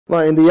Now,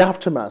 in the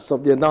aftermath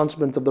of the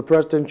announcement of the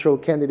presidential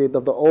candidate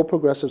of the All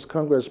Progressives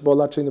Congress,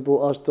 Bola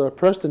Tinubu, as the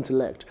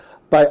president-elect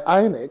by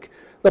INEC,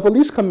 the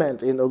police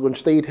command in Ogun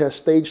State has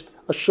staged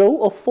a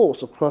show of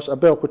force across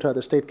Abeokuta,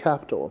 the state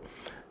capital.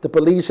 The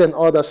police and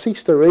other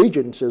sister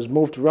agencies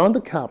moved around the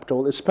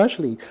capital,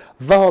 especially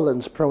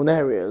violence-prone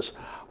areas.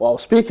 While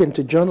speaking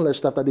to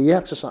journalists after the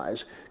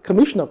exercise,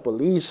 Commissioner of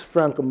Police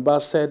Frank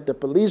Mba said the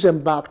police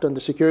embarked on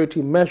the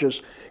security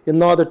measures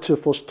in order to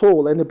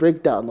forestall any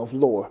breakdown of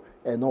law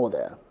and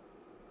order.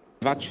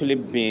 We've actually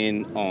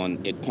been on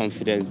a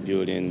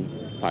confidence-building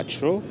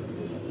patrol.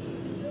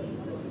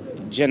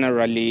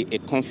 Generally, a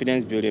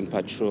confidence-building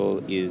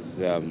patrol is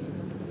a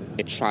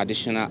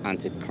traditional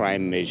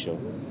anti-crime measure.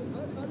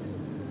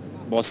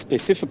 But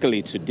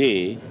specifically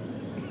today,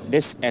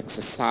 this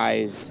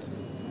exercise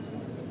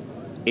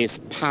is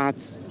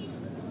part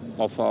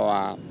of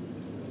our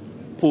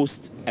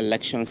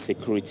post-election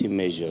security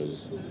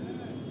measures.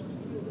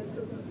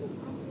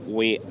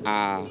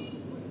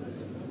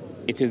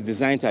 It is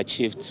designed to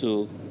achieve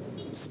two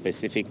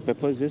specific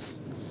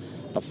purposes.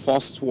 The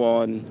first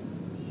one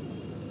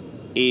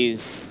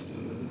is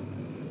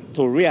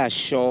to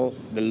reassure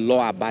the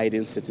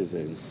law-abiding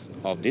citizens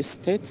of this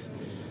state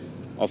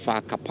of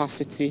our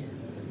capacity,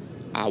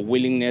 our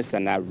willingness,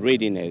 and our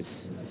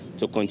readiness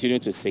to continue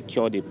to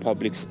secure the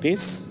public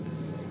space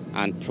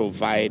and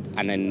provide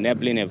an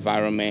enabling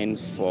environment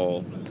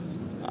for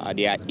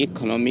their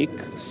economic,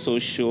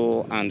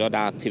 social, and other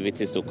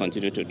activities to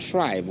continue to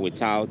thrive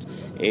without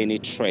any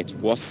threat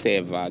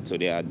whatsoever to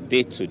their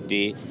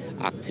day-to-day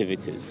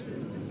activities.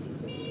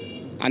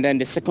 And then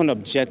the second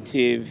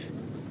objective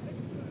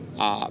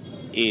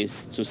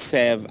is to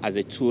serve as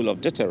a tool of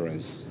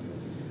deterrence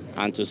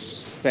and to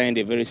send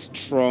a very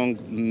strong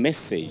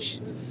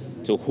message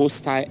to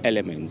hostile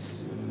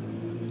elements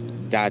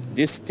that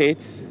this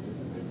state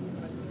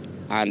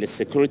and the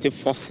security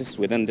forces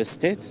within the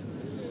state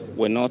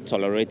will not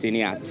tolerate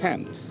any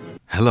attempt.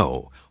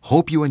 Hello,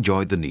 hope you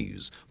enjoyed the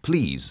news.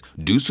 Please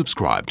do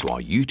subscribe to our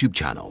YouTube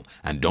channel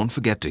and don't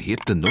forget to hit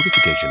the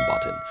notification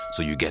button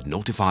so you get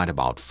notified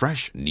about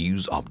fresh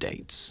news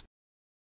updates.